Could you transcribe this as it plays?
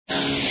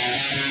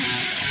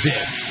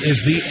This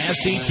is the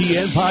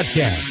SETN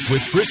Podcast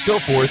with Chris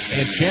Goforth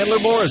and Chandler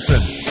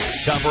Morrison,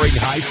 covering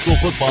high school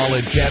football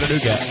in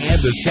Chattanooga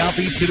and the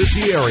Southeast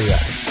Tennessee area.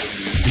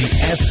 The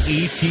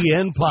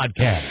SETN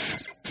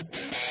Podcast.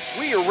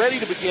 We are ready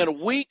to begin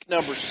week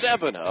number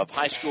 7 of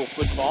high school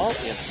football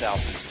in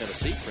Southeast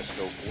Tennessee. Chris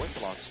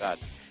Goforth alongside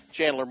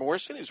Chandler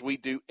Morrison, as we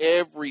do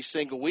every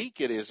single week.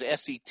 It is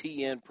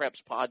SETN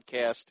Preps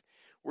Podcast.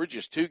 We're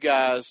just two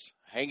guys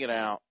hanging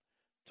out,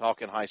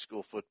 talking high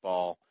school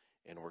football,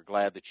 and we're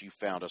glad that you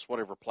found us.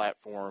 Whatever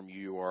platform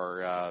you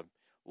are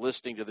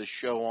listening to this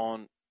show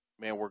on,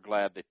 man, we're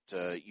glad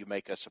that you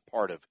make us a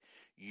part of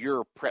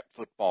your prep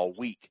football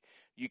week.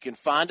 You can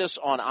find us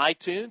on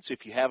iTunes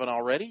if you haven't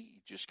already.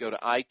 Just go to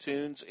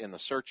iTunes in the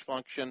search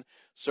function,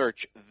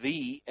 search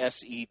the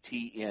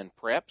SETN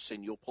Preps,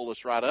 and you'll pull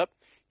us right up.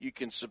 You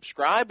can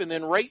subscribe and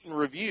then rate and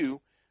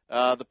review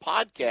the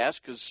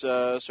podcast, because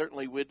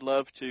certainly we'd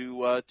love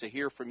to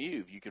hear from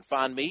you. You can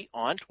find me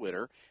on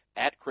Twitter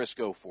at Chris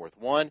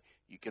Goforth1.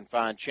 You can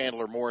find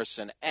Chandler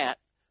Morrison at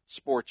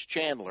Sports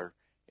Chandler.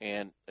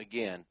 And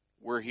again,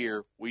 we're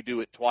here. We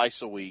do it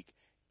twice a week,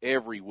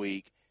 every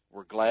week.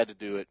 We're glad to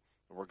do it.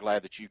 We're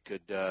glad that you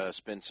could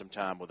spend some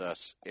time with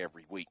us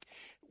every week.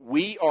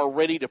 We are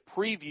ready to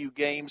preview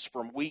games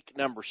from week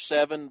number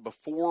 7.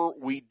 Before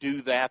we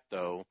do that,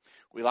 though,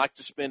 we like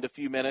to spend a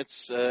few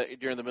minutes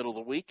during the middle of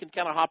the week and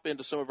kind of hop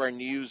into some of our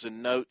news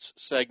and notes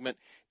segment.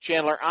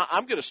 Chandler,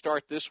 I'm going to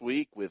start this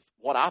week with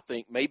what I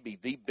think may be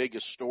the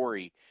biggest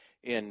story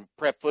in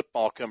prep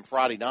football come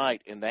Friday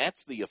night, and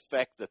that's the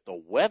effect that the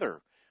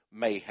weather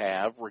may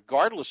have,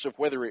 regardless of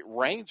whether it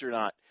rains or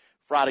not.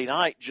 Friday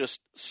night, just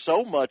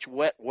so much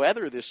wet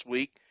weather this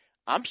week.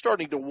 I'm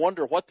starting to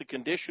wonder what the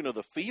condition of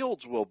the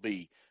fields will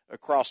be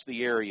across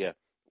the area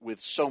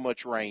with so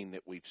much rain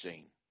that we've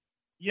seen.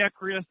 Yeah,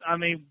 Chris, I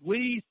mean,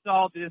 we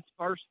saw this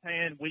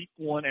firsthand week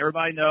 1.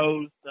 Everybody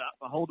knows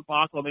the whole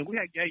debacle. I mean, we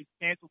had games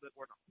canceled that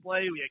were not to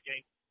play. We had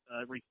games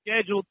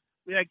rescheduled.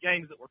 We had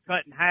games that were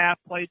cut in half,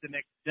 played the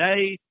next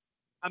day.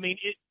 I mean,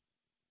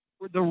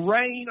 the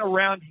rain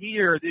around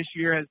here this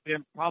year has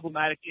been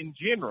problematic in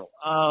general.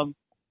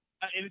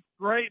 And it's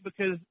great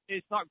because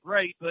it's not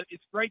great, but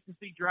it's great to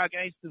see dry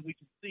games because we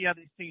can see how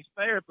these teams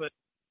fare. But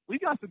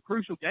we've got some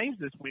crucial games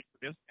this week,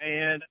 Chris,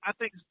 and I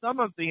think some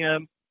of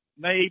them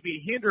may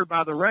be hindered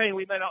by the rain.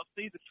 We may not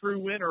see the true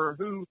winner or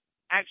who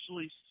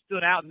actually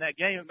stood out in that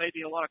game. It may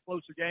be a lot of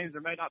closer games.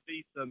 There may not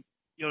be some,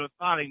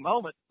 defining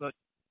moments, but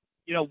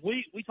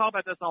we talk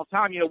about this all the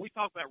time. We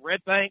talked about Red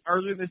Bank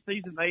earlier in this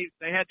season.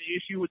 They had the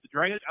issue with the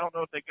drainage. I don't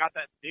know if they got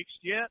that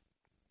fixed yet.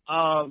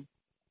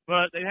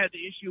 But they had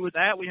the issue with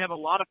that. We have a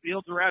lot of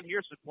fields around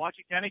here.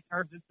 Sequatchie County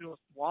turns into a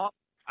swamp.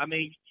 I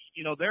mean,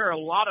 there are a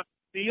lot of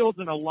fields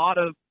and a lot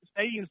of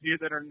stadiums here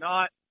that are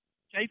not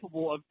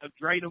capable of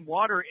draining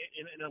water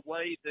in a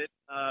way that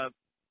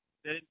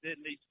it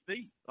needs to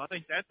be. So I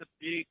think that's a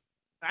big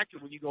factor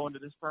when you go into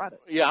this Friday.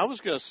 Yeah, I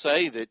was going to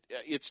say that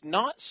it's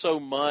not so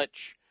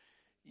much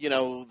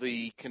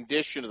the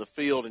condition of the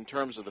field in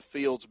terms of the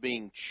fields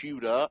being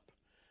chewed up.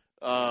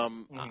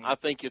 I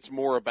think it's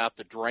more about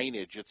the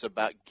drainage. It's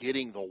about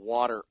getting the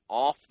water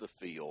off the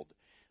field.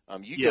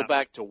 Go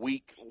back to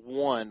week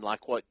 1,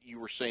 like what you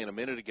were saying a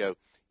minute ago.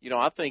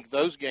 I think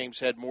those games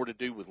had more to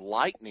do with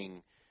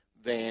lightning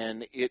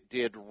than it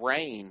did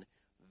rain.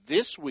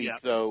 This week,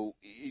 though,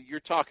 you're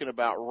talking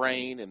about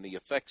rain and the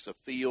effects of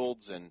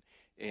fields and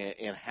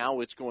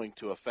how it's going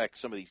to affect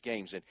some of these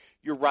games. And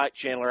you're right,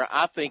 Chandler.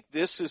 I think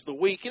this is the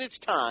week, and it's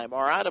time,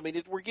 all right? I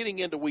mean, we're getting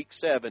into week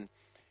 7.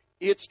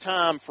 It's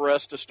time for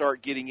us to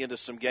start getting into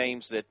some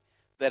games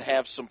that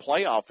have some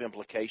playoff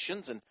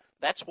implications, and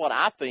that's what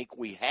I think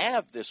we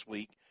have this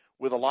week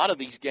with a lot of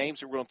these games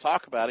that we're going to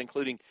talk about,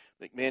 including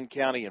McMinn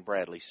County and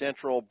Bradley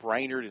Central,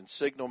 Brainerd and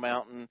Signal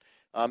Mountain,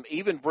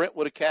 even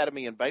Brentwood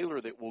Academy and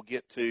Baylor that we'll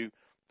get to.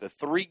 The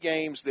 3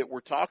 games that we're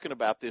talking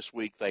about this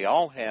week, they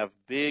all have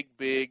big,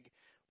 big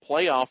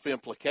playoff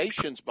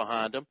implications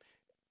behind them,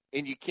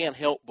 and you can't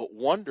help but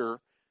wonder,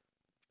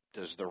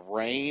 does the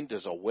rain,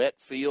 does a wet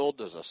field,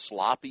 does a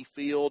sloppy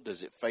field,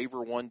 does it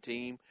favor one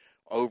team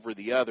over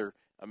the other?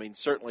 I mean,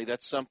 certainly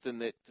that's something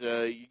that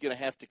you're going to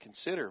have to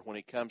consider when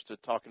it comes to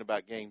talking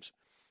about games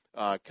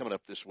coming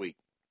up this week.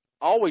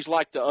 I always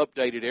like to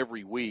update it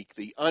every week,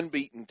 the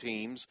unbeaten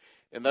teams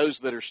and those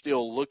that are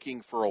still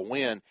looking for a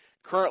win.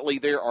 Currently,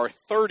 there are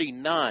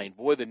 39.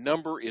 Boy, the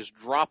number is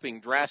dropping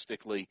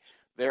drastically.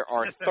 There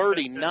are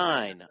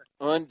 39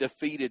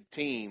 undefeated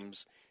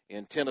teams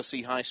in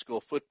Tennessee high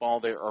school football.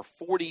 There are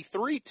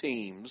 43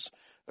 teams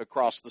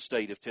across the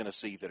state of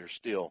Tennessee that are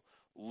still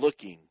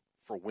looking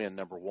for win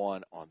number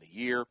 1 on the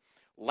year.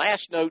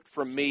 Last note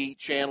from me,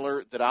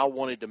 Chandler, that I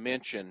wanted to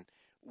mention,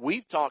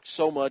 we've talked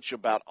so much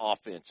about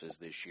offenses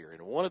this year,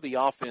 and one of the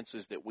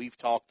offenses that we've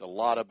talked a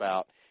lot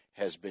about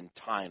has been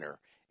Tyner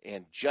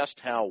and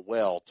just how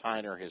well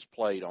Tyner has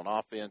played on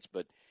offense.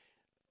 But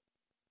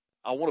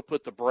I want to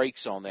put the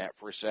brakes on that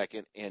for a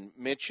second and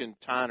mention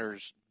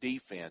Tyner's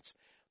defense.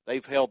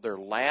 They've held their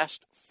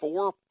last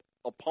 4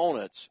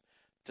 opponents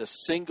to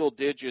single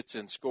digits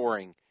in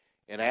scoring,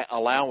 and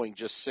allowing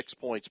just 6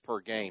 points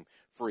per game.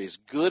 For as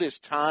good as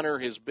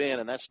Tyner has been,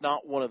 and that's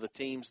not one of the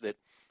teams that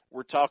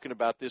we're talking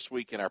about this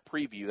week in our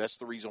preview. That's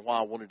the reason why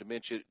I wanted to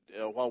mention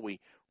it while we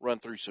run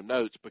through some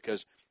notes,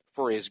 because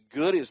for as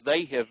good as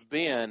they have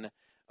been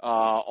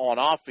on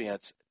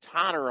offense,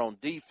 Tyner on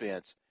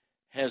defense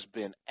has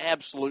been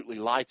absolutely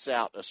lights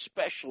out,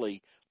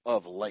 especially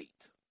of late.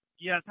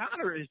 Yeah,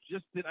 Tyner has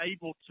just been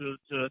able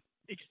to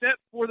except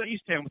for the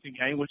East Hamilton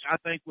game, which I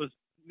think was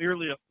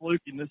merely a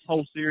fluke in this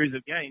whole series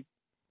of games,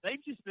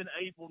 they've just been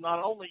able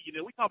not only,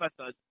 we talk about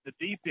the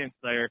defense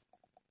there,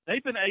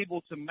 they've been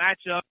able to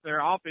match up their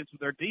offense with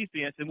their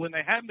defense, and when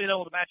they haven't been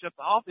able to match up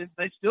the offense,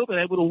 they've still been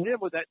able to win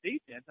with that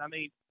defense. I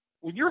mean,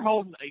 when you're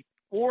holding a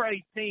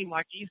 4A team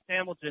like East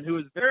Hamilton, who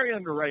is very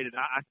underrated,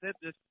 I said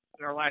this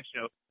in our last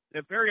show,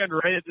 they're very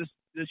underrated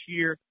this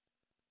year.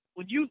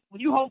 When you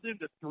hold them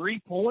to 3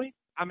 points,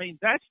 I mean,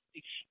 that's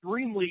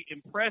extremely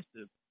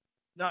impressive.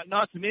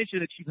 Not to mention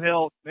that you've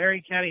held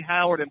Marion County,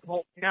 Howard, and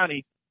Polk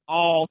County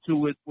all to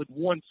with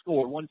one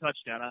score, one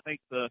touchdown. I think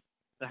the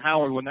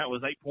Howard one, that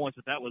was 8 points,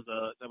 but that was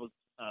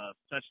a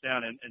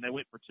touchdown, and they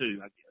went for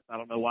 2. I guess I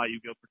don't know why you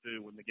go for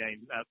 2 when the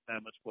game's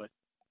that much play.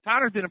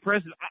 Tyner's been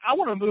impressive. I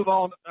want to move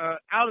on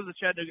out of the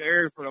Chattanooga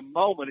area for a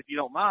moment, if you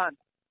don't mind.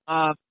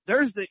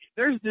 There's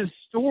this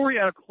story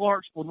out of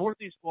Clarksville,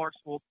 Northeast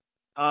Clarksville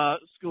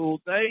school.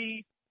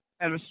 They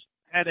had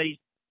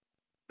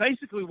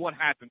basically what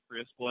happened,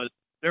 Chris, was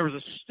there was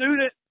a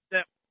student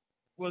that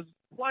was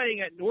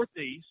playing at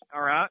Northeast,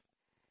 all right,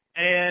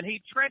 and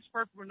he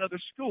transferred from another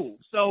school.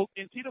 So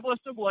in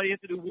TSSAA, you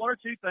have to do one or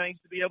two things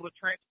to be able to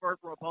transfer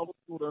from a public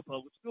school to a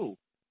public school,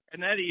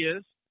 and that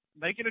is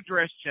make an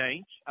address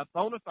change, a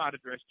bona fide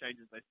address change,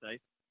 as they say,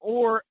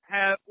 or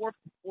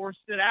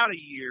sit out a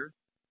year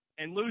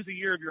and lose a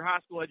year of your high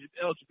school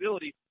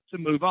eligibility to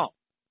move on.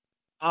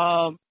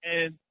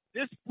 And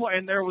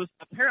there was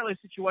apparently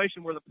a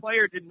situation where the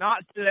player did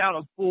not sit out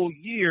a full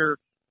year,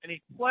 and he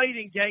played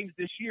in games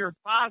this year,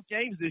 5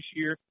 games this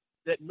year,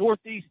 that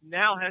Northeast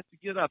now has to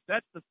give up.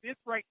 That's the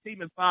 5th-ranked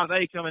team in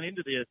 5A coming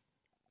into this,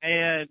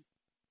 and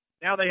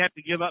now they have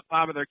to give up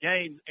 5 of their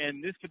games,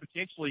 and this could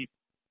potentially,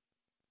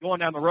 going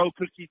down the road,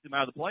 could keep them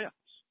out of the playoffs.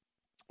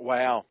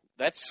 Wow,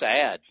 that's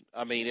sad.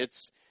 I mean,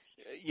 it's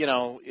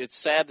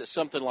sad that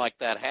something like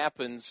that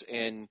happens,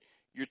 and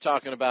you're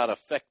talking about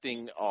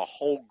affecting a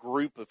whole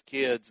group of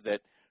kids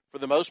that, for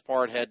the most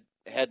part,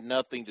 had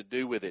nothing to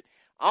do with it.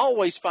 I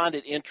always find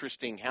it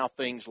interesting how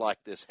things like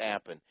this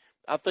happen.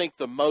 I think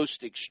the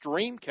most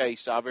extreme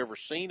case I've ever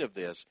seen of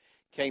this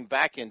came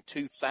back in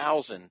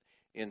 2000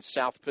 in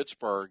South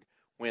Pittsburgh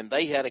when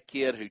they had a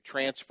kid who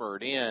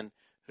transferred in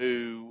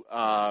who,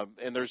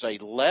 and there's a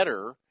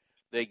letter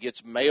that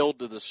gets mailed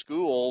to the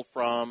school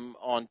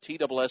on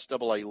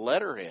TSSAA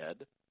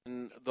letterhead.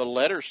 And the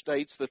letter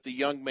states that the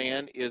young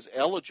man is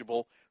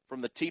eligible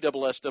from the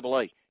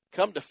TSSAA.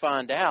 Come to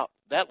find out,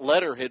 that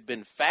letter had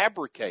been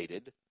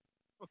fabricated,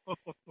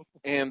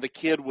 and the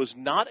kid was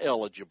not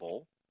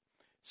eligible.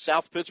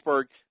 South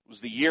Pittsburgh was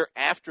the year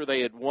after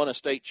they had won a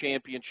state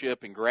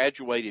championship and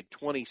graduated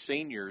 20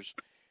 seniors.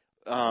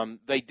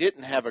 They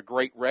didn't have a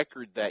great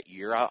record that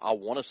year. I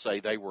want to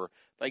say I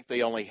think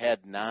they only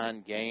had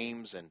 9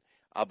 games, and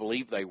I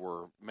believe they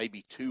were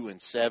maybe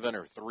 2-7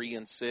 or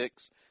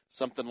 3-6,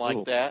 something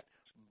like that.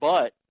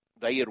 But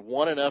they had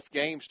won enough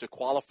games to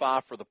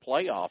qualify for the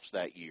playoffs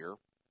that year,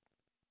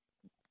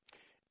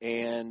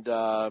 and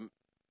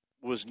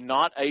was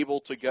not able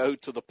to go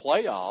to the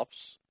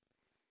playoffs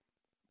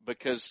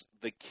because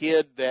the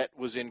kid that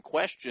was in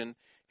question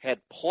had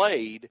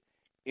played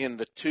in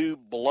the 2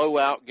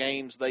 blowout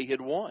games they had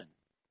won.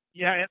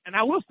 Yeah, and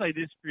I will say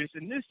this, Chris.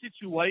 In this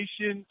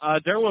situation,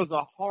 there was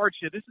a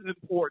hardship. This is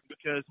important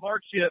because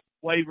hardship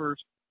waivers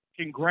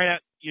can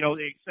grant,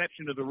 the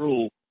exception to the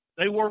rule.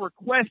 They were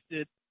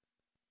requested.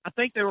 I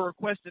think they were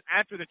requested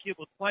after the kid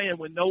was playing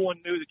when no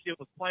one knew the kid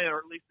was playing, or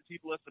at least the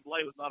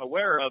TSSAA was not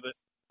aware of it,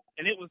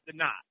 and it was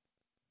denied.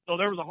 So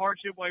there was a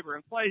hardship waiver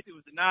in place. It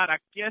was denied. I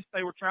guess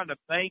they were trying to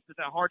bank that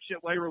hardship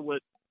waiver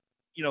would,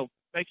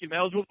 make him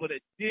eligible, but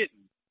it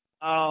didn't.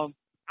 I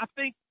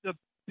think the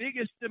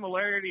biggest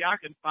similarity I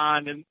can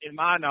find in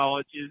my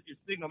knowledge is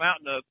Signal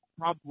Mountain of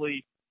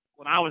probably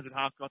when I was in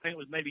high school. I think it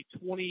was maybe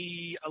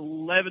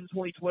 2011,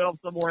 2012,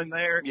 somewhere in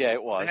there. Yeah,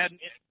 it was.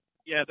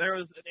 There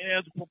was an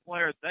ineligible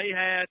player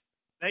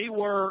they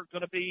were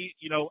going to be,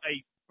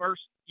 a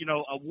first,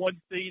 a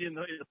 1 seed in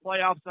the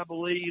playoffs, I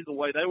believe, the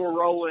way they were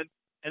rolling.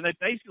 And they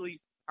basically,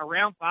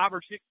 around 5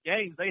 or 6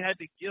 games, they had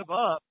to give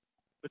up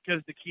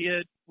because the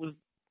kid was,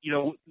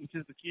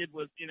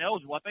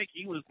 ineligible. I think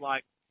he was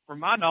from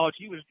my knowledge,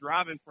 he was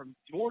driving from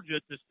Georgia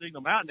to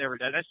Signal Mountain every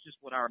day. That's just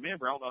what I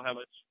remember. I don't know how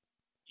much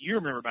you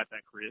remember about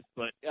that, Chris.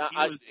 But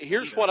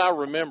here's what I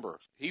remember.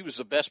 He was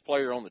the best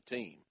player on the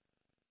team.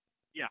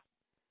 Yeah.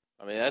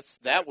 I mean,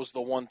 that was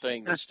the one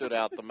thing that stood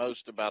out the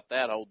most about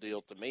that whole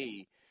deal to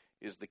me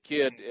is the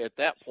kid at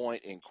that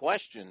point in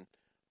question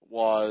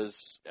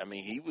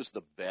he was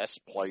the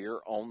best player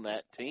on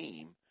that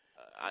team.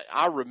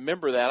 I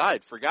remember that. I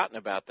had forgotten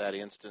about that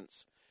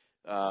instance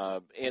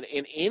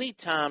And any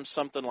time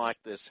something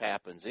like this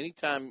happens,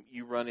 anytime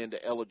you run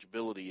into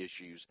eligibility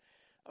issues,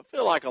 I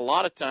feel like a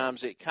lot of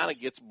times it kind of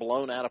gets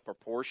blown out of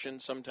proportion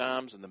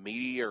sometimes in the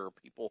media, or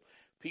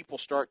people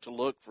start to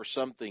look for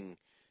something,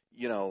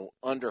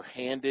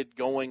 underhanded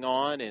going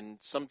on, and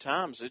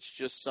sometimes it's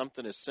just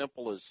something as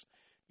simple as,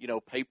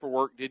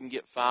 paperwork didn't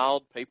get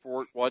filed,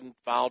 paperwork wasn't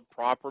filed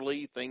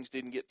properly, things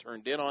didn't get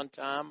turned in on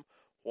time,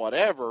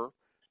 whatever.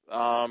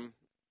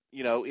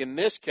 In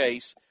this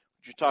case,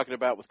 what you're talking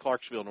about with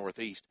Clarksville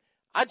Northeast,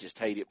 I just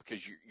hate it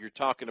because you're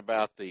talking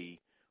about the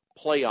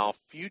playoff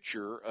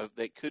future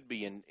that could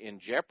be in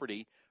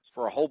jeopardy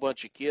for a whole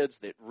bunch of kids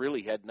that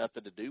really had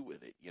nothing to do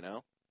with it,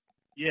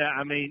 Yeah,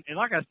 and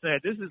like I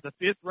said, this is the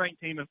 5th-ranked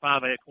team in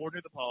 5A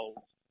according to the polls.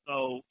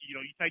 So, you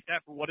take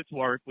that for what it's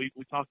worth. We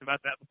talked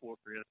about that before,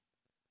 Chris.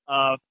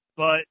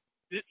 But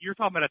you're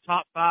talking about a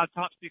top 5,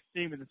 top 6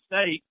 team in the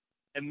state,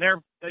 and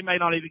they may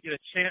not even get a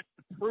chance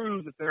to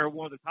prove that they're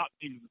one of the top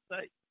teams in the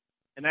state.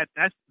 And that's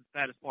the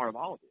saddest part of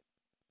all of it.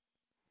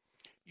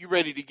 You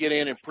ready to get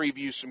in and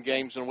preview some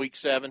games in Week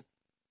 7?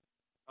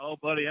 Oh,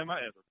 buddy, am I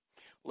ever.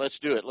 Let's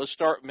do it. Let's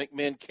start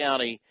McMinn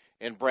County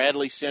and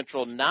Bradley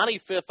Central.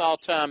 95th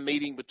all-time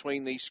meeting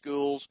between these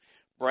schools.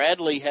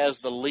 Bradley has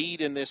the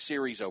lead in this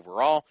series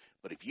overall,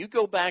 but if you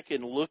go back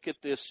and look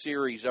at this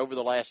series over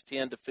the last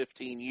 10 to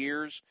 15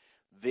 years,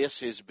 this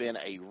has been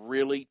a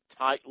really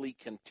tightly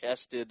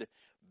contested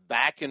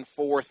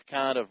back-and-forth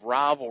kind of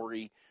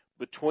rivalry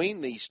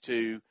between these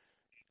two.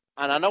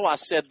 And I know I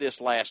said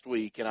this last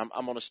week, and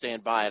I'm going to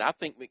stand by it. I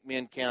think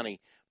McMinn County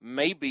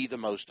may be the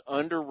most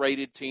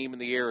underrated team in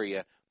the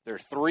area. They're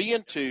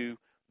 3-2.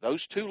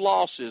 Those 2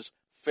 losses,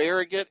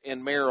 Farragut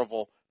and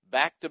Maryville,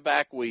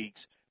 back-to-back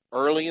weeks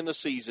early in the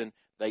season.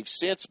 They've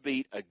since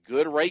beat a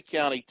good Ray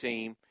County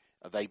team.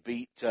 They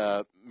beat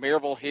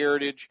Maryville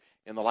Heritage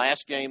in the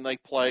last game they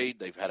played.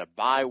 They've had a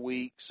bye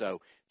week,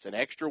 so it's an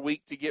extra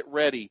week to get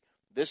ready.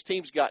 This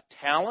team's got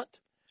talent.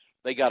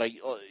 They got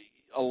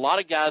a lot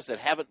of guys that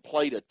haven't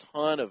played a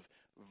ton of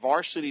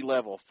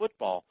varsity-level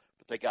football,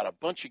 but they got a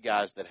bunch of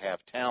guys that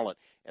have talent,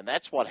 and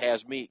that's what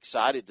has me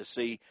excited to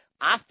see.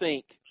 I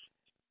think,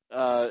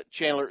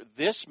 Chandler,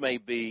 this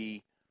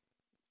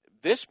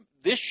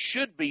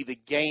should be the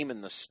game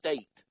in the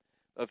state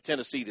of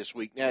Tennessee this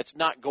week. Now, it's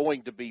not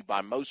going to be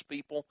by most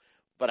people,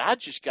 but I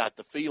just got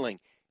the feeling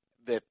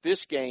that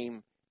this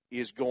game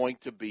is going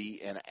to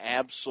be an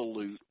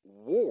absolute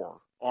war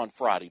on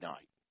Friday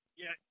night.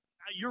 Yeah.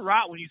 You're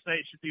right when you say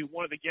it should be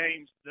one of the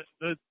games,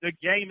 the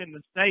game in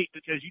the state,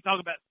 because you talk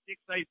about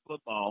 6A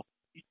football.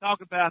 You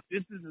talk about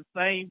this is the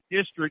same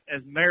district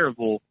as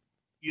Maryville,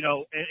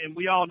 and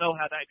we all know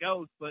how that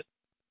goes. But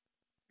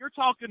you're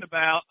talking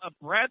about a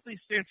Bradley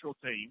Central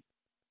team.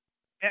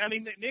 And,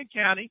 McMinn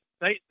County,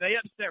 they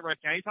upset Ray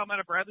County. You're talking about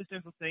a Bradley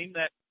Central team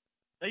that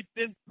they've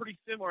been pretty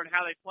similar in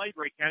how they played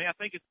Ray County. I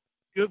think it's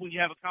good when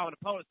you have a common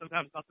opponent.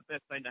 Sometimes it's not the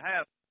best thing to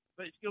have.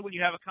 But it's good when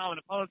you have a common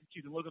opponent that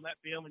you can look on that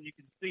film and you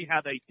can see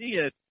how they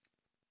did.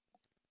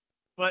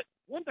 But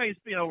one thing that's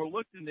being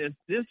overlooked in this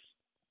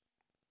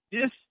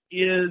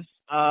is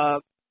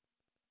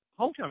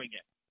homecoming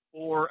game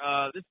for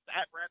this is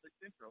at Bradley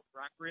Central,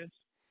 right, Chris?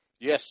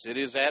 Yes, it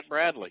is at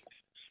Bradley.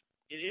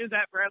 It is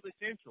at Bradley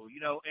Central,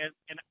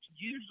 and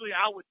usually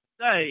I would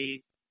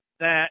say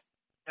that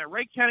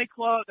Ray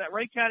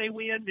County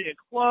win being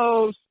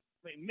close,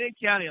 McMinn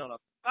County on a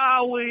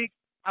bye week.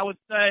 I would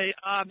say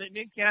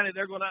McMinn County,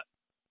 they're going to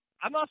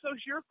 – I'm not so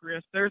sure,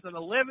 Chris. There's an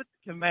 11th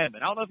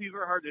commandment. I don't know if you've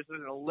ever heard this.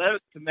 There's an 11th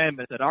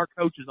commandment that our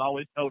coaches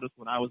always told us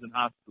when I was in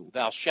high school.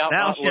 Thou shalt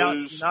not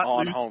lose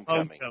on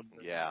homecoming.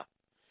 Yeah.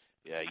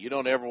 Yeah, you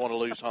don't ever want to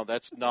lose home.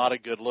 That's not a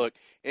good look.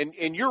 And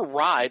you're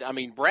right.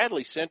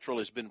 Bradley Central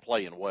has been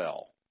playing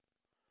well.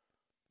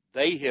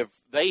 They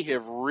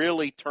have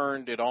really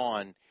turned it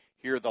on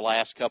here the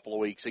last couple of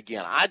weeks.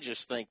 Again, I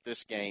just think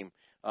this game,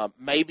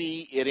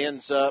 maybe it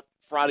ends up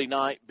Friday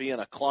night being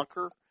a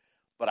clunker,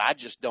 but I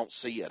just don't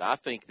see it. I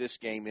think this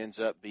game ends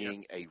up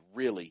being a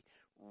really,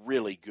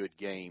 really good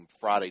game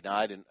Friday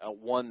night, and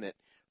one that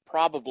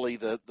probably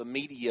the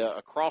media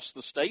across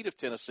the state of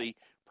Tennessee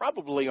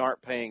probably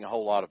aren't paying a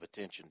whole lot of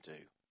attention to.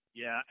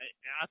 Yeah,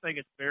 I think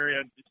it's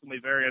going to be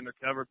very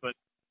undercovered. But,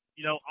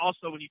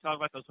 also when you talk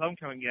about those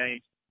homecoming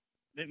games,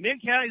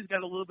 McMinn County's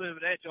got a little bit of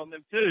an edge on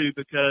them too,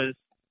 because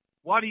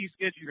why do you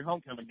schedule your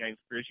homecoming games,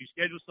 Chris? You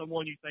schedule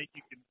someone you think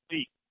you can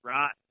beat,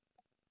 right?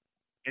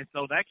 And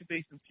so that could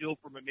be some fuel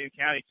for McMinn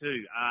County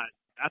too.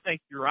 I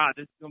think you're right.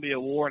 This is going to be a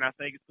war, and I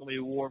think it's going to be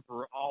a war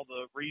for all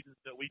the reasons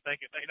that we think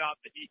it may not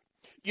be.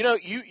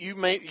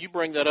 You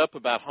bring that up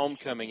about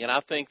homecoming, and I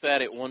think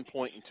that at one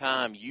point in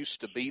time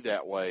used to be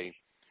that way,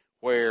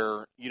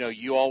 where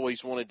you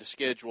always wanted to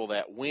schedule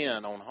that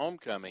win on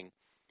homecoming,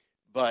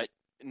 but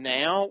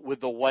now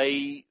with the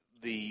way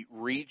the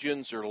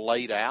regions are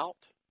laid out,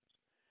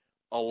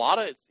 a lot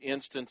of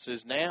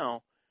instances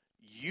now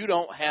you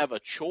don't have a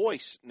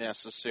choice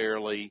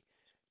necessarily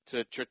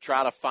to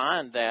try to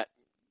find that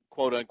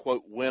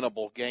quote-unquote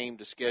winnable game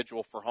to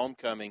schedule for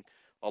homecoming.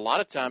 A lot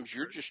of times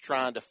you're just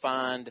trying to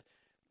find,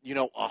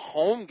 a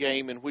home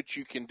game in which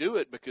you can do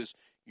it, because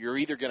you're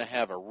either going to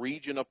have a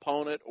region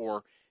opponent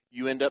or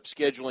you end up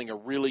scheduling a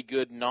really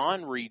good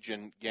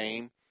non-region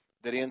game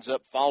that ends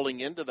up falling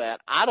into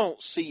that. I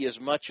don't see as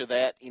much of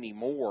that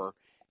anymore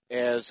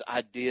as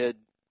I did,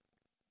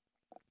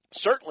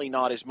 certainly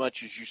not as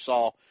much as you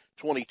saw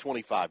 20,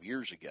 25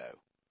 years ago.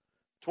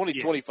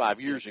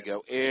 25 years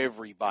ago,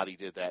 everybody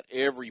did that.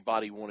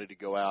 Everybody wanted to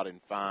go out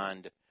and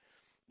find,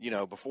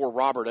 before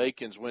Robert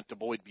Akins went to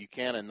Boyd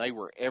Buchanan, they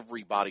were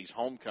everybody's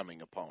homecoming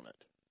opponent.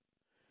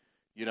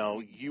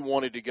 You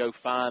wanted to go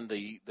find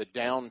the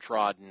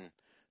downtrodden.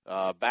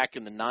 Back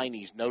in the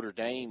 90s, Notre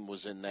Dame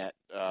was in that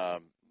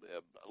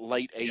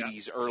late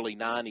 80s, early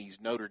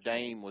 90s. Notre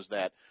Dame was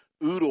that.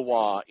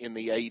 Ottawa in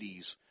the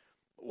 80s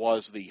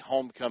was the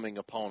homecoming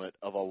opponent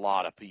of a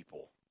lot of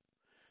people.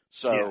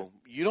 So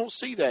you don't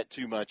see that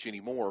too much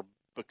anymore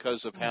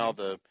because of how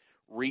the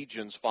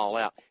regions fall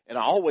out. And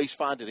I always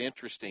find it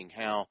interesting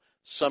how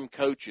some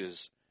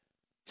coaches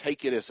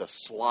take it as a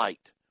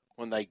slight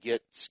when they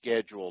get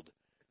scheduled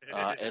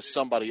as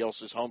somebody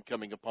else's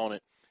homecoming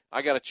opponent.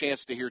 I got a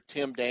chance to hear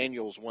Tim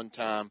Daniels one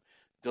time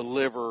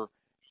deliver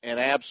an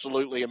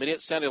absolutely,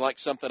 it sounded like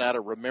something out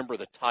of Remember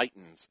the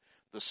Titans,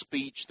 the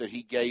speech that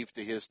he gave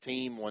to his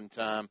team one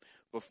time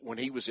when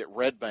he was at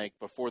Red Bank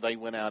before they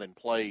went out and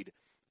played,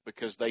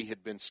 because they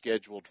had been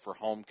scheduled for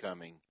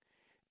homecoming.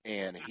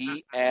 And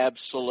he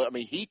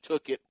absolutely, he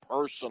took it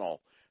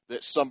personal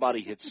that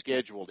somebody had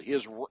scheduled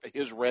his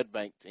Red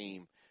Bank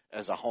team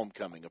as a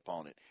homecoming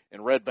opponent.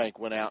 And Red Bank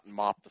went out and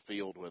mopped the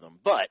field with them.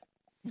 But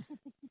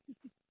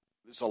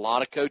there's a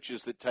lot of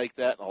coaches that take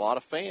that and a lot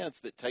of fans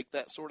that take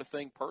that sort of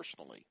thing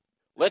personally.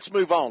 Let's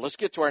move on. Let's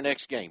get to our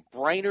next game,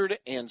 Brainerd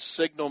and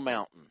Signal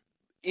Mountain.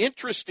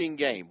 Interesting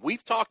game.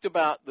 We've talked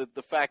about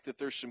the fact that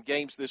there's some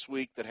games this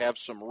week that have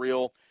some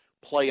real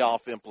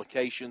playoff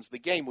implications. The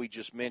game we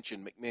just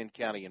mentioned, McMinn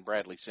County and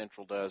Bradley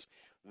Central does.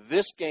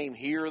 This game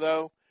here,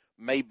 though,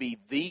 may be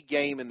the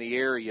game in the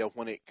area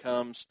when it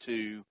comes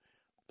to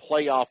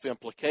playoff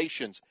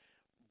implications.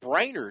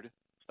 Brainerd,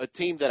 a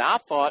team that I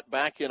thought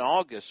back in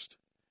August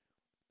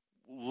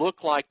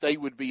looked like they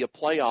would be a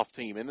playoff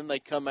team, and then they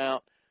come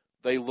out,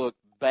 they look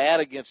bad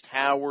against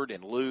Howard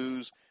and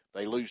lose.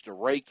 They lose to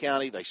Ray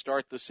County. They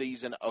start the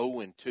season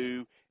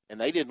 0-2, and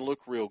they didn't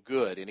look real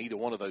good in either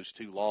one of those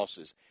two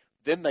losses.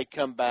 Then they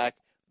come back,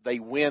 they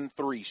win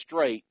 3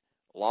 straight,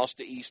 lost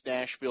to East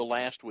Nashville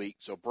last week.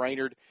 So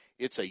Brainerd,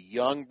 it's a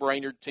young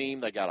Brainerd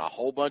team. They got a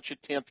whole bunch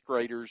of 10th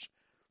graders.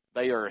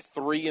 They are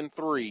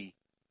 3-3,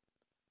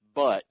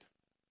 but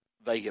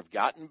they have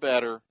gotten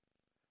better.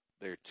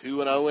 They're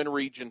 2-0 in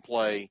region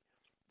play.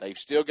 They've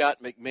still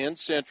got McMinn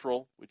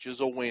Central, which is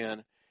a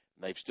win.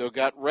 They've still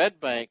got Red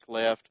Bank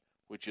left,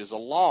 which is a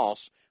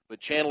loss. But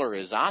Chandler,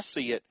 as I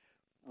see it,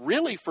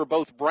 really for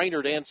both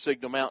Brainerd and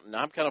Signal Mountain,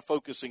 I'm kind of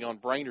focusing on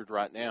Brainerd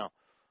right now,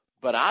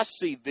 but I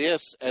see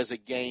this as a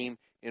game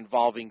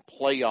involving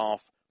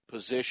playoff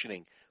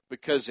positioning,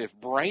 because if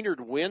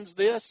Brainerd wins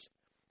this,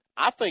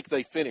 I think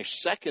they finish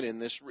second in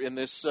this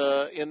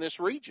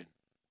region.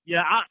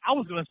 Yeah, I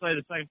was going to say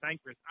the same thing,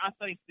 Chris. I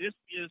think this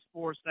is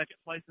for second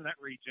place in that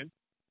region,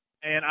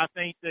 and I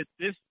think that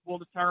this will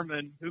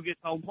determine who gets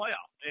home playoff.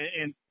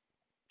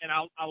 And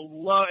I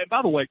love, and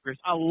by the way, Chris,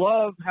 I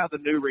love how the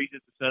new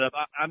regions are set up.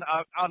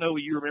 I know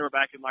you remember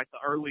back in like the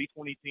early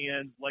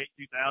 2010s, late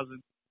 2000s,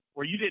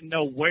 where you didn't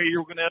know where you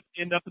were going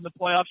to end up in the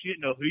playoffs. You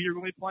didn't know who you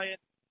were going to be playing.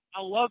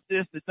 I love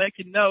this, that they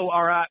can know,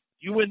 all right,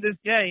 you win this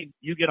game,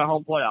 you get a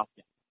home playoff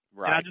game.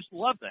 Right. And I just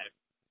love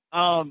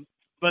that.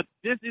 But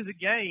this is a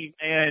game,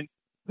 and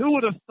who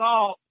would have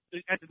thought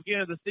at the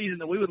beginning of the season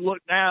that we would look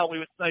now, we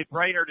would say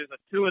Brainerd is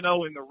a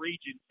 2-0 in the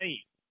region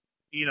team.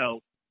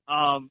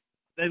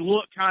 They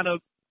look kind of,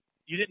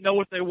 you didn't know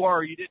what they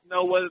were. You didn't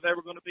know whether they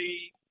were going to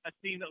be a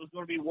team that was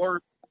going to be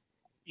worth,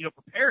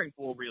 preparing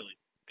for, really.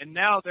 And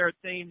now they're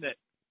a team that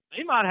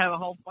they might have a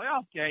home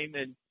playoff game.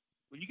 And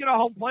when you get a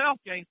home playoff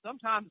game,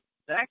 sometimes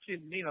they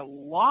actually mean a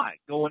lot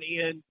going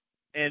in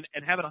and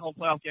having a home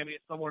playoff game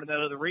against someone in that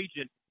other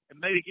region and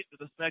maybe get to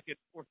the second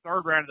or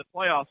third round of the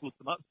playoffs with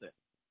some upset.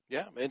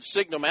 Yeah, and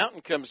Signal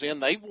Mountain comes in.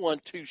 They've won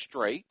 2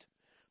 straight.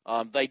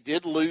 They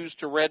did lose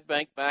to Red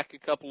Bank back a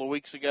couple of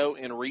weeks ago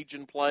in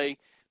region play.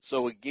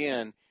 So,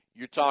 again,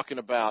 you're talking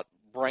about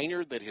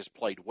Brainerd that has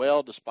played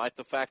well despite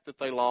the fact that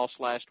they lost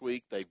last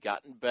week. They've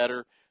gotten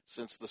better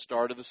since the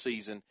start of the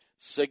season.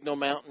 Signal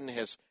Mountain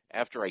has,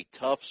 after a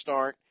tough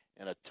start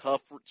and a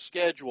tough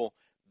schedule,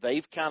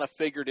 they've kind of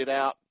figured it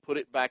out, put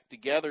it back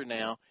together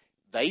now.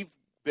 They've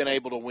been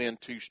able to win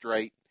 2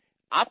 straight.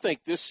 I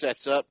think this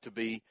sets up to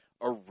be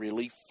a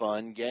really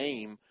fun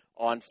game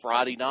on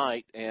Friday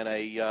night and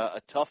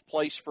a tough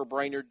place for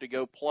Brainerd to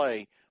go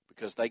play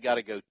because they got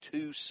to go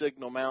to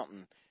Signal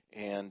Mountain.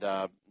 And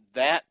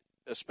that,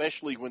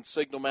 especially when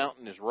Signal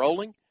Mountain is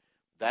rolling,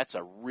 that's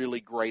a really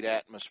great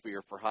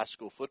atmosphere for high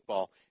school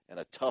football and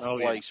a tough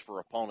place for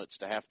opponents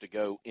to have to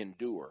go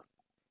endure.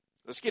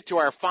 Let's get to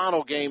our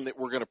final game that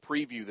we're going to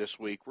preview this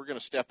week. We're going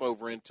to step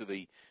over into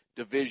the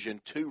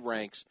Division II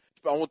ranks.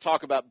 I want to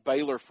talk about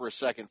Baylor for a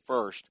second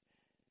first,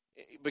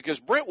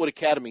 because Brentwood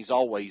Academy is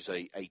always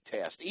a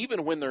test.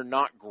 Even when they're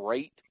not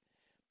great,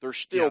 they're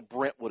still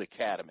Brentwood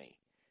Academy.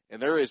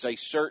 And there is a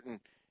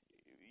certain,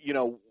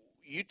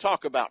 you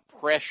talk about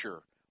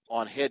pressure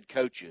on head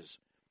coaches.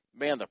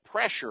 Man, the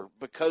pressure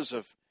because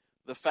of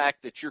the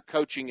fact that you're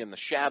coaching in the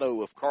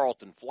shadow of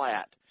Carlton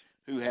Flatt,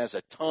 who has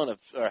had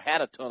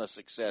a ton of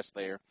success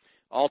there,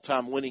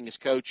 all-time winningest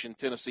coach in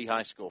Tennessee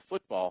high school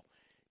football.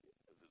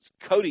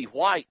 Cody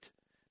White,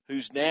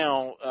 who's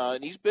now,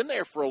 and he's been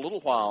there for a little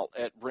while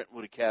at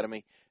Brentwood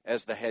Academy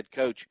as the head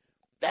coach.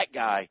 That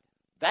guy,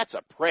 that's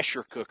a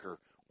pressure cooker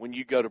when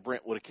you go to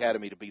Brentwood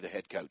Academy to be the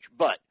head coach.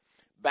 But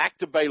back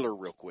to Baylor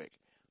real quick.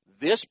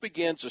 This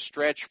begins a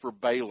stretch for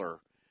Baylor.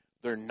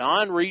 Their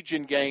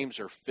non-region games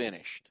are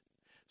finished.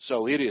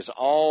 So it is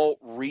all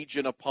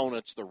region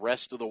opponents the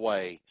rest of the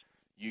way.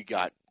 You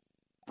got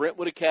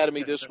Brentwood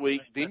Academy this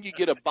week, then you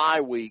get a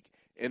bye week,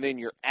 and then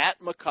you're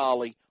at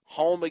McCallie,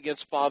 home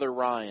against Father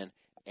Ryan,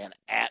 and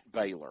at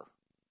Baylor.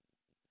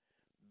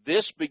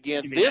 This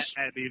begins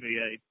at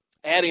MBA.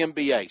 At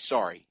MBA,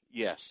 sorry.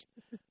 Yes.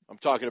 I'm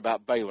talking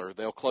about Baylor.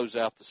 They'll close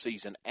out the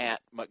season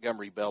at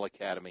Montgomery Bell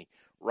Academy.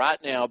 Right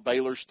now,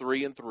 Baylor's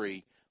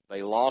 3-3.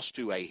 They lost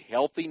to a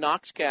healthy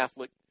Knox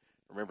Catholic.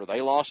 Remember,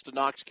 they lost to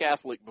Knox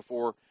Catholic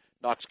before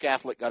Knox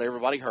Catholic got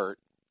everybody hurt,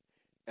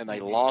 and they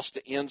lost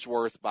to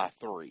Innsworth by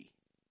 3.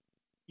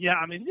 Yeah,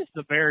 I mean, this is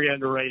a very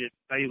underrated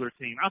Baylor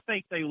team. I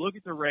think they look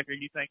at the record,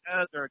 you think,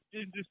 they're a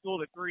Division school,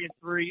 they're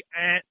 3-3,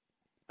 and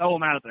throw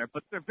them out of there.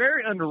 But they're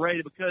very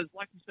underrated because,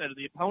 like you said, of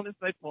the opponents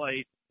they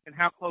played and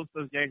how close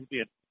those games have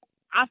been.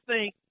 I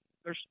think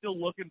they're still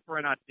looking for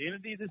an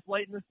identity this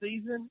late in the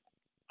season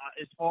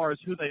as far as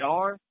who they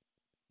are.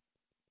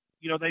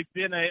 They've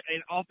been an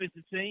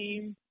offensive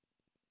team,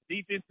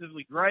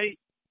 defensively great,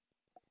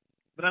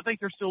 but I think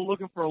they're still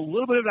looking for a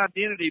little bit of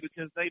identity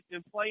because they've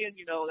been playing,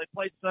 they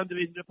played some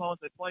division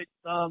opponents, they played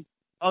some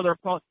other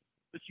opponents,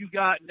 but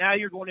now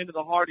you're going into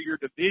the heart of your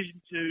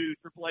Division II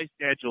AAA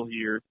schedule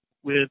here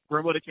with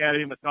Brentwood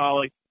Academy,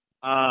 McCallie,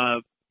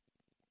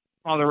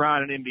 Father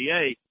Ryan, and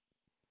NBA.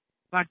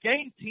 By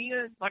game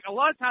 10, like a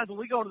lot of times when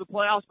we go into the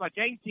playoffs, by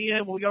game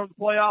 10, when we go into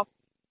the playoffs,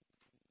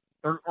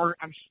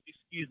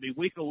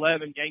 week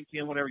 11, game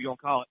 10, whatever you want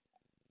to call it.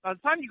 By the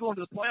time you go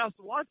into the playoffs,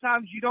 a lot of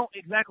times you don't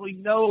exactly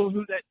know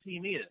who that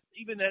team is,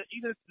 even at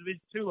the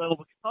Division II level,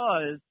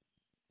 because,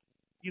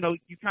 you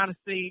kind of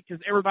see,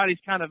 because everybody's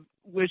kind of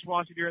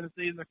wish-washy during the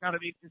season. They're kind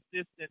of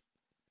inconsistent.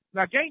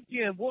 Now, game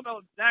 10, we'll know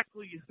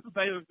exactly who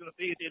Baylor's going to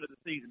be at the end of the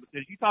season,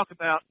 because you talk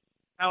about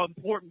how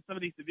important some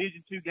of these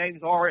Division II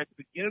games are at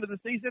the beginning of the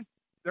season.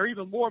 They're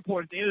even more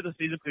important at the end of the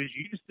season because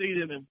you see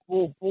them in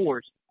full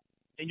force.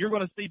 And you're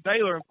going to see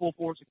Baylor in full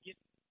force against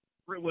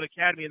Brentwood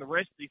Academy and the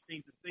rest of these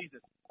teams this season.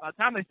 By the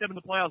time they step in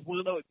the playoffs,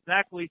 we'll know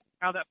exactly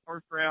how that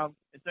first round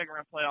and second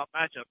round playoff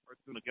matchup are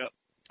going to go.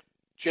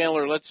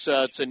 Chandler, it's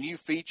a new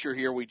feature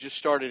here. We just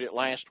started it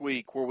last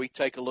week where we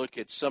take a look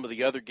at some of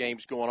the other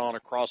games going on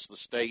across the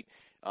state.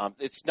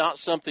 It's not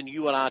something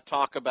you and I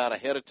talk about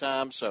ahead of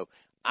time, so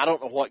I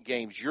don't know what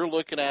games you're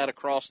looking at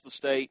across the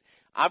state.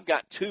 I've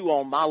got 2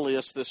 on my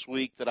list this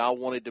week that I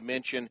wanted to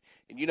mention.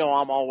 And,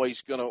 I'm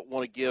always going to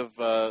want to give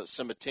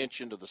some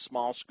attention to the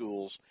small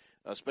schools,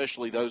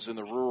 especially those in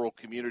the rural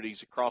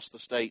communities across the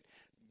state.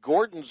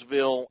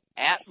 Gordonsville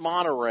at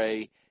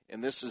Monterey,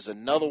 and this is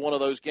another one of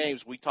those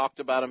games. We talked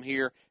about them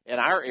here in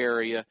our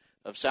area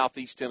of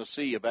southeast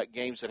Tennessee about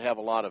games that have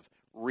a lot of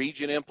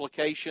region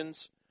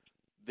implications.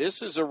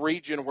 This is a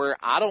region where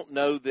I don't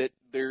know that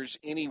there's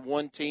any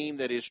one team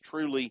that is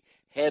truly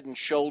head and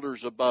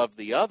shoulders above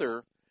the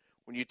other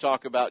when you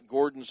talk about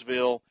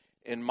Gordonsville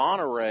and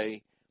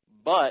Monterey,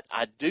 but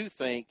I do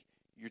think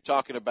you're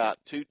talking about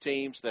 2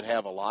 teams that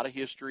have a lot of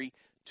history,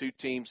 2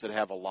 teams that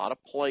have a lot of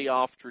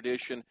playoff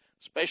tradition,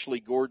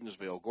 especially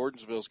Gordonsville.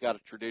 Gordonsville's got a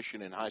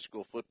tradition in high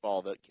school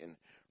football that can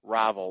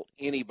rival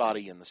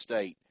anybody in the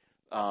state.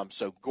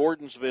 So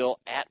Gordonsville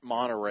at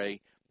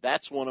Monterey,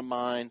 that's one of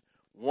mine.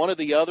 One of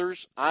the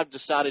others, I've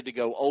decided to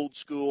go old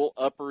school,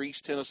 Upper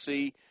East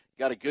Tennessee.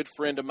 Got a good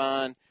friend of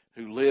mine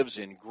who lives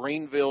in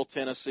Greenville,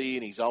 Tennessee,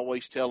 and he's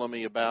always telling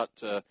me about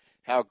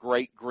how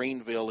great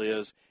Greenville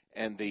is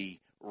and the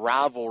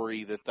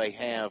rivalry that they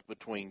have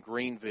between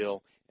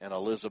Greenville and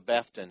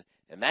Elizabethton,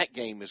 and that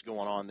game is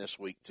going on this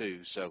week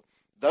too. So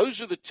those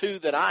are the 2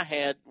 that I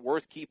had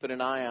worth keeping an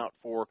eye out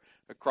for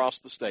across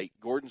the state,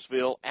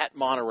 Gordonsville at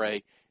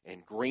Monterey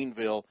and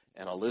Greenville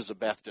and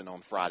Elizabethton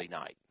on Friday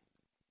night.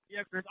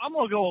 Yeah, Chris, I'm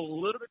going to go a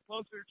little bit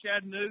closer to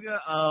Chattanooga.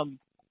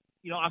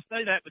 I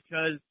say that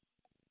because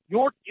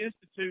York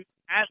Institute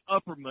at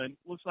Upperman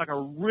looks like a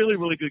really,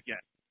 really good game.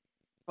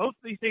 Both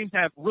of these teams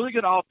have really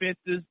good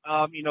offenses.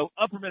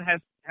 Upperman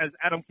has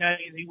Adam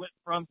Kane. He went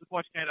from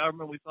Sequatchie County to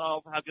Upperman. We saw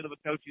how good of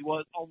a coach he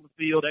was on the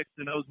field, X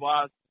and O's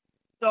wise.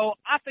 So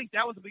I think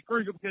that was a big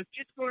crucial because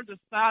it's going to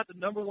decide the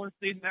number 1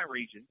 seed in that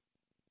region.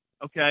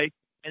 Okay?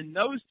 And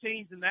those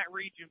teams in that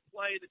region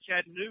play the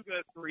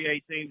Chattanooga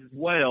 3A teams as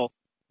well.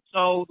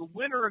 So the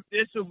winner of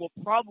this one will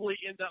probably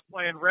end up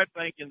playing Red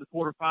Bank in the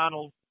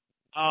quarterfinals.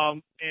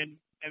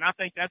 And I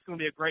think that's going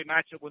to be a great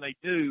matchup when they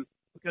do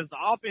because the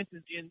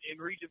offenses in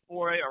Region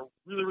 4A are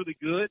really, really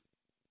good.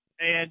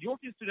 And York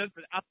Institute,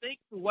 I think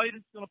the way this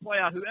is going to play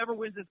out, whoever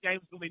wins this game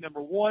is going to be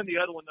number 1, the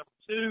other one number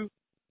 2,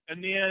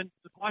 and then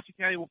Sequatchie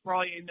County will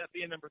probably end up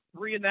being number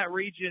 3 in that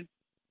region.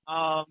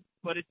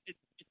 But it's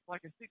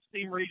like a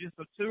 6-team region,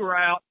 so 2 are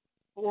out,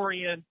 4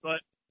 in. But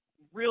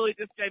really,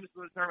 this game is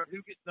going to determine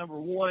who gets number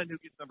 1 and who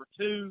gets number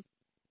 2,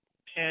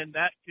 and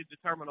that could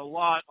determine a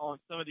lot on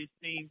some of these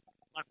teams.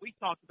 Like we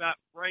talked about,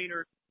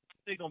 Brainerd,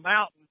 Signal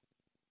Mountain,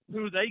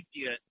 who they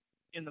get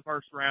in the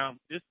first round.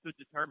 This could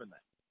determine that.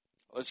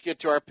 Let's get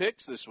to our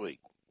picks this week.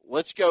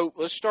 Let's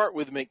start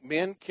with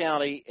McMinn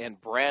County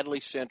and Bradley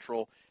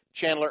Central.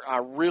 Chandler, I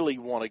really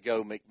want to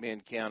go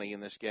McMinn County in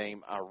this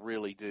game. I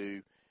really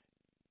do.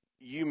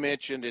 You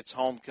mentioned it's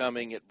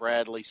homecoming at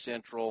Bradley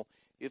Central.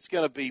 It's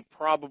going to be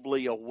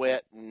probably a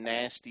wet,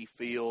 nasty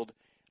field.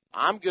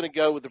 I'm going to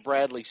go with the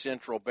Bradley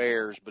Central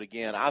Bears, but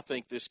again, I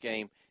think this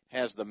game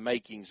has the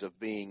makings of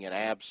being an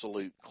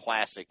absolute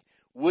classic.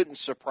 Wouldn't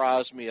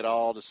surprise me at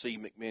all to see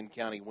McMinn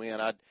County win.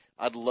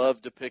 I'd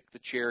love to pick the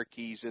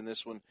Cherokees in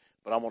this one,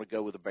 but I'm going to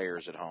go with the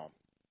Bears at home.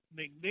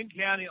 McMinn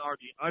County are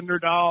the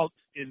underdogs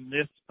in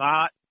this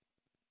spot.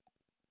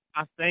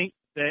 I think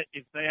that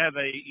if they have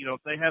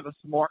a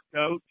smart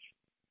coach,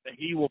 that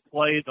he will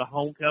play the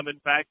homecoming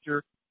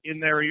factor in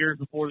their ears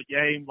before the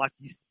game, like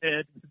you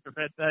said, Mr.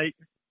 Fete.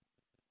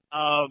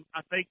 I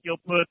think he'll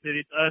put that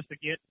it's us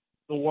against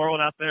the world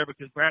out there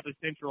because Bradley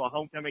Central, a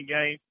homecoming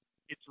game,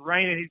 it's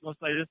raining. He's going to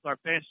say this is our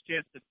best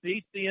chance to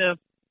beat them.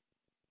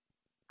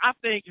 I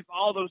think if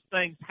all those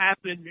things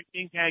happen,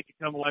 McMinn County could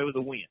come away with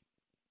a win.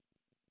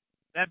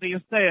 That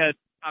being said,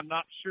 I'm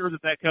not sure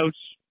that coach.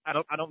 I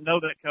don't know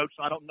that coach,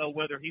 so I don't know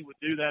whether he would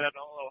do that. I don't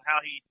know how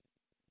he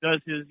does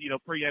his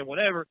pregame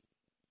whatever.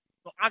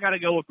 So I got to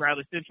go with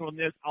Bradley Central in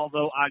this.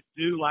 Although I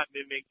do like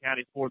McMinn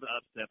County for the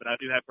upset, but I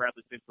do have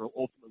Bradley Central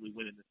ultimately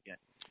winning this game.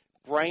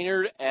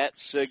 Brainerd at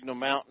Signal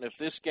Mountain. If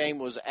this game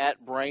was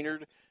at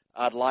Brainerd,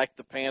 I'd like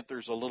the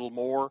Panthers a little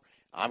more.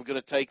 I'm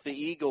going to take the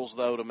Eagles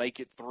though to make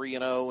it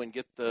 3-0 and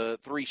get the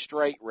 3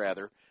 straight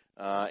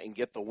and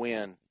get the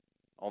win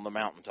on the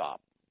mountaintop.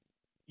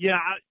 Yeah,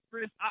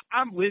 Chris,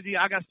 I'm with you.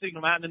 I got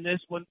Signal Mountain in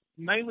this one,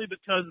 mainly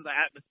because of the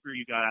atmosphere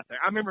you got out there.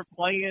 I remember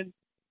playing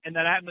in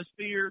that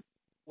atmosphere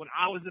when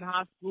I was in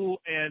high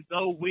school, and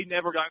though we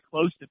never got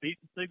close to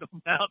beating Signal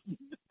Mountain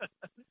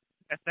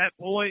at that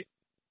point,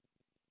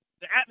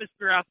 the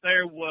atmosphere out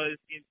there was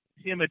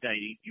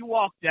intimidating. You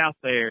walked out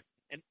there,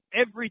 and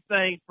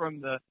everything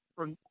from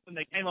when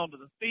they came onto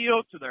the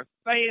field to their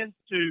fans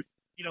to,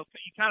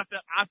 you kind of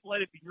felt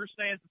isolated from your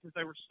stands because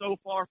they were so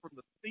far from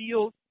the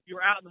field. You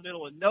were out in the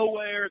middle of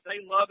nowhere.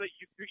 They love it.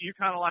 You're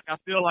kind of like, I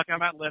feel like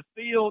I'm out in left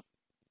field.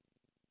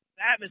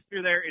 The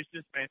atmosphere there is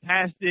just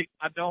fantastic.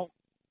 I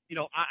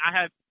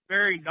have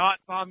very not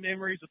fond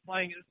memories of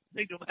playing at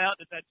Signal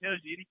Mountain, if that tells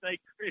you anything,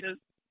 Chris.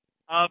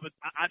 But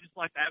I just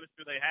like the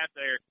atmosphere they have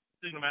there.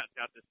 Signal Mountain's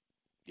got this.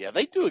 Yeah,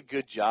 they do a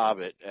good job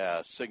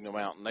at Signal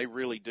Mountain. They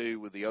really do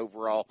with the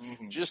overall,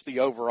 just the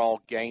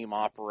overall game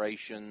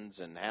operations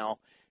and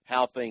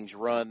how things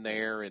run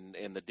there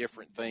and the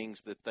different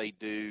things that they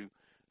do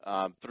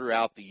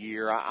throughout the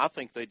year. I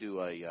think they do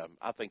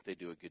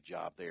a good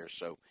job there.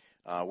 So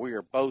we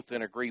are both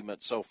in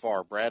agreement so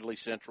far. Bradley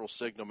Central,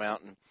 Signal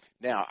Mountain.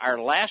 Now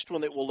our last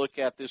one that we'll look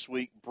at this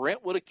week: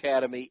 Brentwood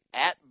Academy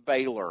at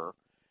Baylor.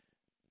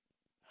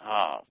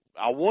 I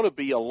want to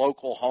be a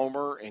local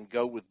homer and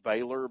go with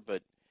Baylor,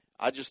 but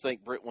I just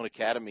think Brentwood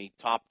Academy,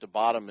 top to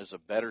bottom, is a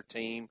better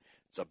team.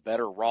 It's a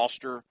better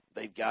roster.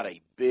 They've got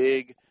a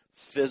big,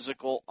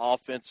 physical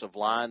offensive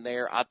line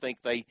there. I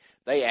think they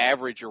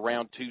average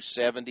around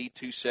 270,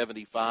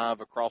 275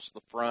 across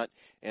the front.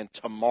 And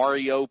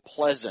Tamario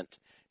Pleasant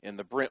in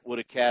the Brentwood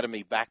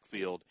Academy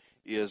backfield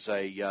is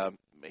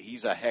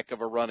he's a heck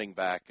of a running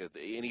back.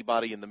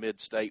 Anybody in the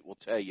mid-state will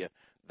tell you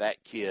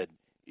that kid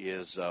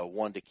is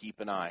one to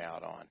keep an eye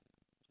out on.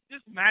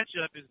 This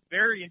matchup is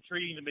very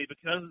intriguing to me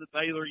because of the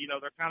Baylor,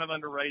 they're kind of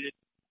underrated.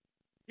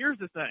 Here's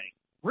the thing.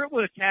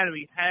 Brentwood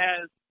Academy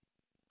has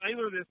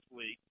Baylor this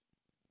week,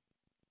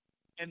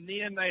 and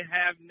then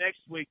next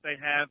week they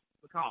have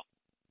McCall.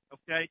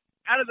 Okay?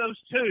 Out of those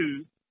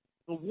two,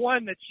 the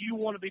one that you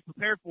want to be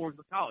prepared for is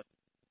McCall.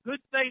 Could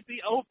they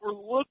be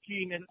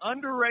overlooking an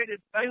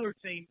underrated Baylor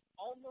team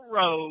on the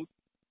road?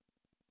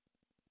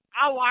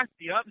 I like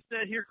the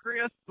upset here,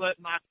 Chris, but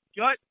my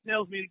gut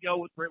tells me to go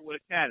with Brentwood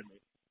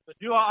Academy. But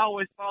do I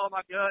always follow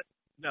my gut?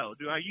 No.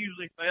 Do I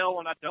usually fail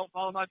when I don't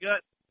follow my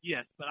gut?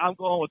 Yes, but I'm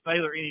going with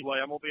Baylor anyway.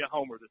 I'm going to be a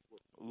homer this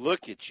week.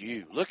 Look at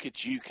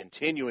you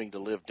continuing to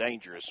live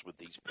dangerous with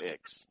these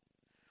picks.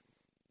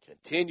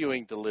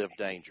 Continuing to live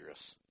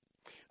dangerous.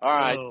 All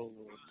right. Oh.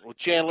 Well,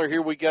 Chandler,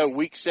 here we go.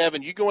 Week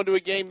 7. You going to a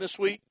game this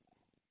week?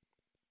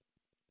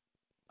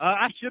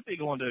 I should be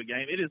going to a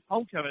game. It is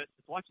homecoming at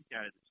Sequatchie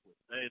County this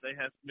week. They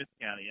have Smith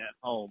County at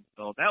home,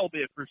 so that will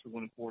be a crucial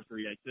one in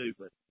 4-3A too.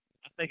 But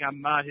I think I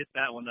might hit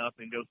that one up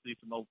and go see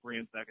some old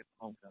friends back at the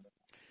homecoming.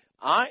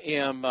 I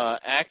am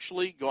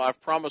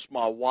I've promised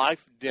my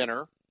wife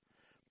dinner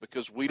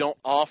because we don't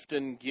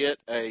often get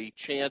a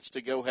chance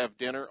to go have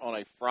dinner on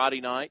a Friday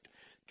night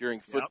during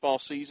football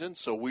season.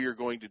 So we are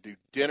going to do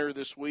dinner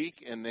this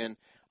week, and then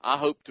I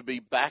hope to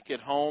be back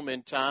at home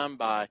in time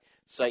by,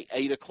 say,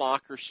 8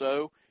 o'clock or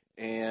so.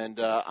 And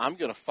I'm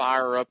going to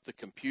fire up the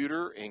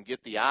computer and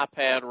get the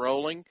iPad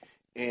rolling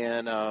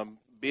and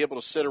be able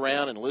to sit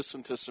around and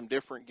listen to some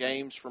different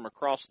games from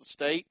across the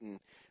state and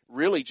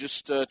really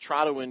just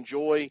try to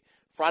enjoy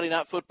Friday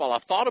Night Football. I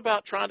thought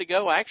about trying to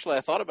go. Actually,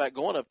 I thought about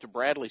going up to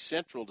Bradley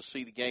Central to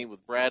see the game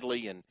with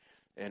Bradley and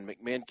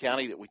McMinn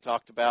County that we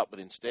talked about, but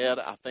instead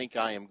I think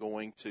I am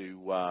going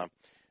to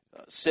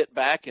sit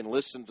back and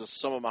listen to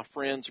some of my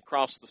friends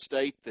across the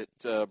state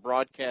that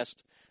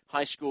broadcast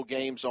high school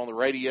games on the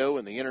radio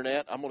and the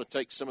internet. I'm going to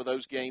take some of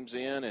those games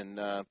in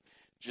and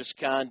just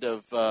kind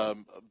of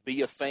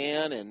be a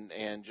fan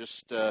and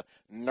just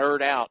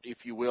nerd out,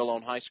 if you will,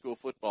 on high school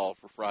football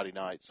for Friday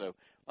night. So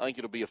I think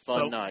it'll be a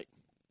fun night.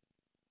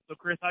 So,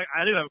 Chris,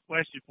 I do have a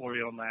question for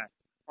you on that.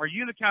 Are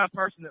you the kind of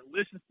person that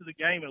listens to the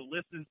game and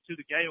listens to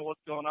the game and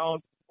what's going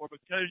on, or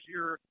because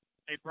you're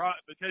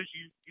because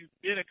you've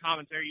been a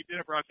commentator, you've been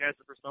a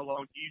broadcaster for so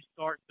long, you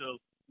start to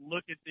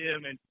look at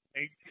them and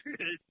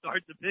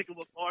start to pick them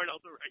apart on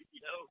the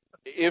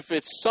radio? If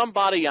it's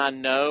somebody I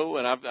know,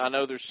 and I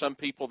know there's some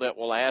people that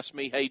will ask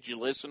me, hey, did you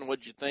listen?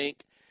 What'd you think?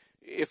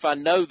 If I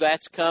know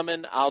that's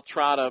coming, I'll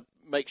try to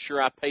make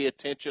sure I pay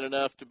attention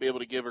enough to be able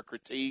to give a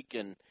critique.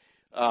 And,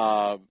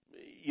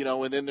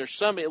 and then there's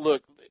some,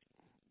 look,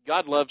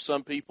 God loves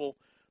some people,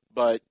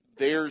 but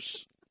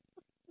there's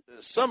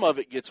some of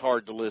it gets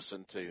hard to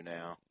listen to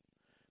now.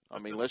 I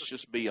mean, let's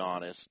just be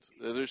honest.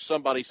 There's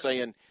somebody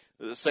saying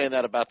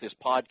that about this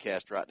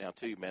podcast right now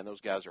too, man.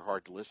 Those guys are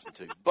hard to listen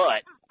to.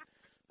 But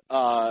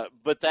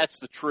that's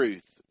the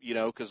truth,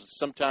 because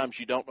sometimes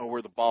you don't know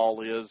where the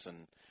ball is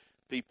and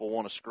people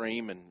want to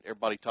scream and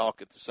everybody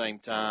talk at the same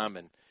time,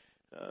 and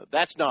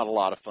that's not a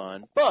lot of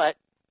fun. But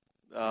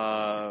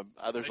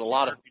there's a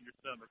lot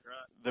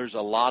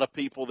of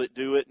people that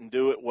do it and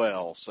do it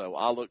well. So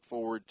I look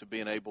forward to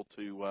being able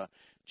to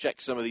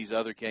check some of these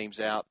other games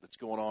out that's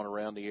going on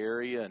around the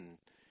area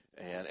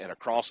and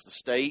across the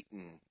state,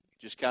 and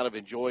just kind of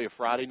enjoy a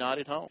Friday night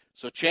at home.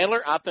 So,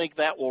 Chandler, I think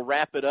that will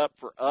wrap it up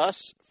for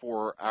us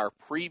for our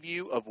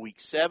preview of Week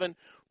 7.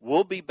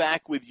 We'll be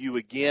back with you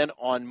again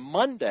on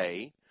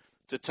Monday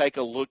to take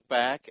a look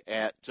back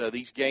at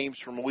these games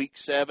from Week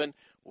 7.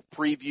 We'll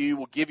preview.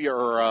 We'll give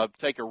you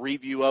take a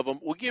review of them.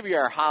 We'll give you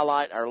our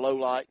highlight, our low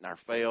light, and our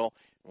fail.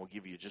 And we'll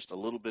give you just a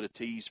little bit of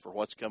tease for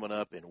what's coming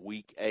up in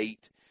Week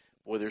 8.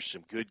 Boy, there's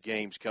some good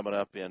games coming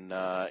up in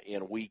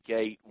Week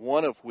 8,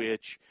 one of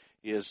which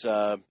is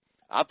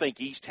I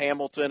think East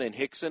Hamilton and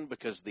Hickson,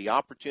 because the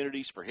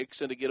opportunities for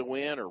Hickson to get a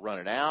win are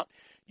running out.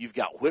 You've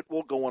got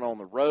Whitwell going on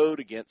the road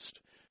against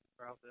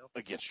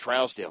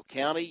Trousdale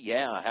County.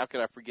 Yeah, how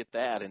could I forget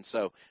that? And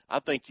so I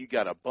think you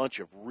got a bunch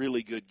of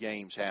really good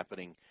games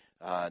happening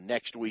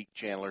next week,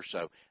 Chandler.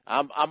 So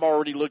I'm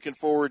already looking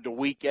forward to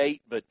Week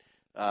 8, but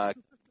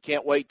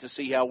can't wait to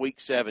see how Week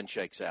 7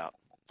 shakes out.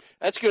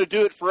 That's going to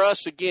do it for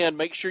us. Again,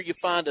 make sure you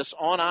find us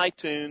on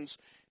iTunes.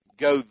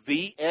 Go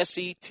the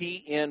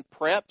SETN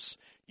Preps.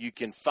 You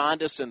can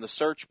find us in the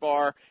search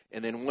bar,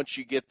 and then once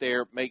you get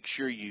there, make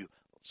sure you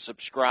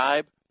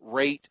subscribe,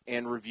 rate,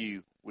 and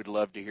review. We'd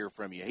love to hear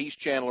from you. He's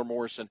Chandler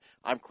Morrison.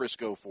 I'm Chris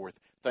Goforth.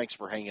 Thanks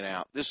for hanging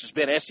out. This has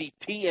been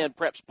SETN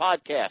Preps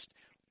Podcast.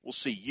 We'll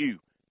see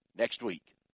you next week.